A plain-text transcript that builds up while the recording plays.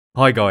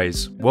Hi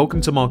guys,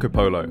 welcome to Marco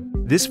Polo.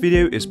 This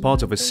video is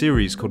part of a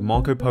series called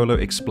Marco Polo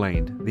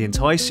Explained. The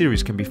entire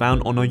series can be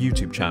found on our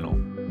YouTube channel.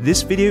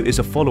 This video is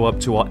a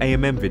follow-up to our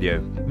AMM video.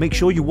 Make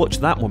sure you watch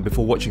that one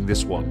before watching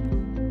this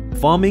one.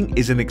 Farming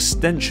is an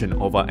extension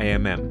of our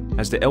AMM,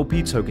 as the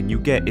LP token you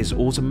get is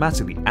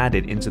automatically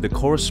added into the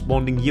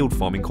corresponding yield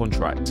farming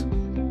contract.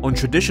 On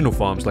traditional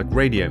farms like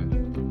Radium,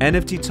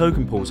 NFT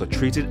token pools are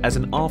treated as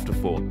an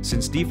afterthought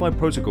since DeFi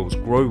protocols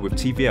grow with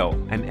TVL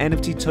and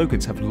NFT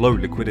tokens have low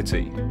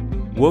liquidity.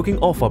 Working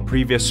off our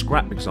previous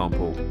scrap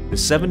example, the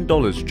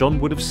 $7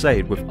 John would have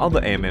saved with other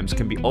AMMs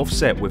can be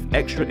offset with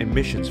extra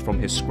emissions from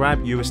his scrap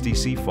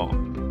USDC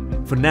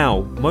farm. For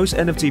now, most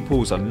NFT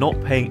pools are not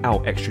paying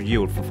out extra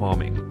yield for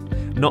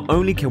farming. Not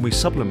only can we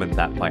supplement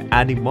that by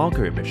adding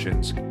Marco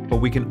emissions, but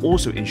we can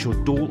also ensure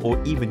dual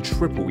or even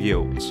triple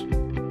yields.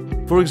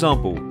 For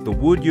example, the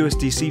Wood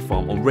USDC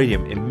farm on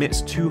Radium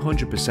emits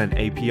 200%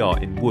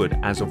 APR in Wood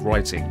as of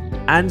writing,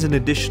 and an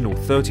additional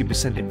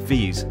 30% in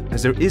fees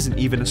as there isn't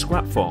even a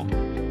scrap farm.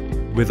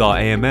 With our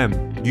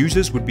AMM,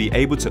 users would be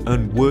able to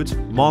earn Wood,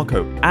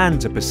 Marco,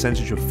 and a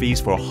percentage of fees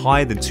for a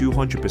higher than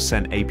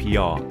 200%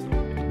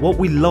 APR. What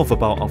we love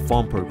about our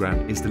farm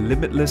program is the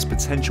limitless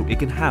potential it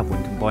can have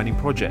when combining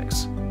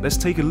projects. Let's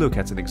take a look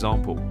at an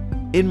example.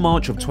 In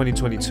March of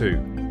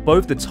 2022,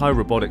 both the Tile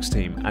Robotics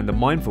team and the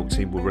Mindful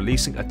team were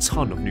releasing a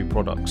ton of new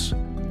products.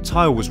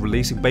 Tile was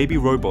releasing baby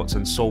robots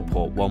and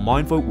Soulport, while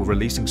Mindful were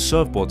releasing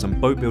surfboards and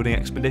boat building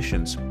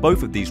expeditions.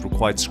 Both of these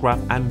required scrap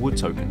and wood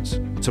tokens.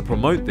 To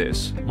promote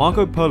this,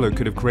 Marco Polo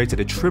could have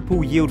created a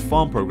triple yield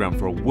farm program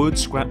for a wood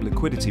scrap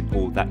liquidity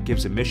pool that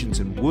gives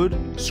emissions in wood,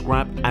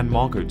 scrap, and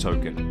Marco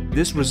token.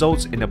 This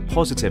results in a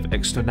positive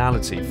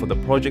externality for the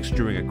projects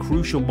during a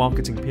crucial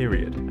marketing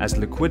period, as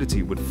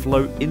liquidity would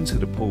flow into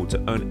the pool to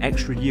earn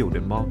extra yield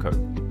in Marco.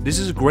 This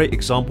is a great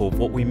example of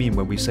what we mean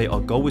when we say our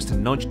goal is to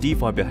nudge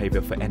DeFi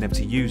behavior for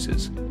NFT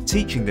users.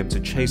 Teaching them to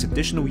chase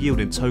additional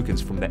yield in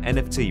tokens from the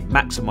NFT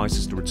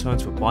maximizes the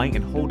returns for buying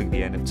and holding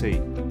the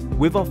NFT.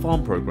 With our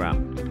farm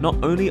program, not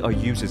only are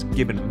users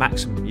given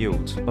maximum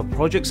yields, but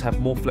projects have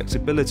more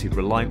flexibility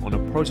relying on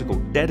a protocol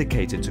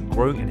dedicated to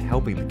growing and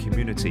helping the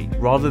community,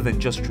 rather than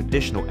just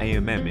traditional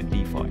AMM in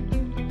DeFi.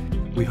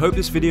 We hope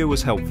this video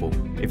was helpful.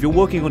 If you're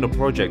working on a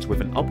project with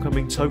an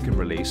upcoming token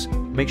release,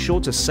 make sure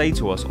to say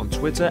to us on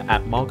Twitter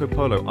at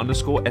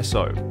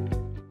MarcoPolo_SO.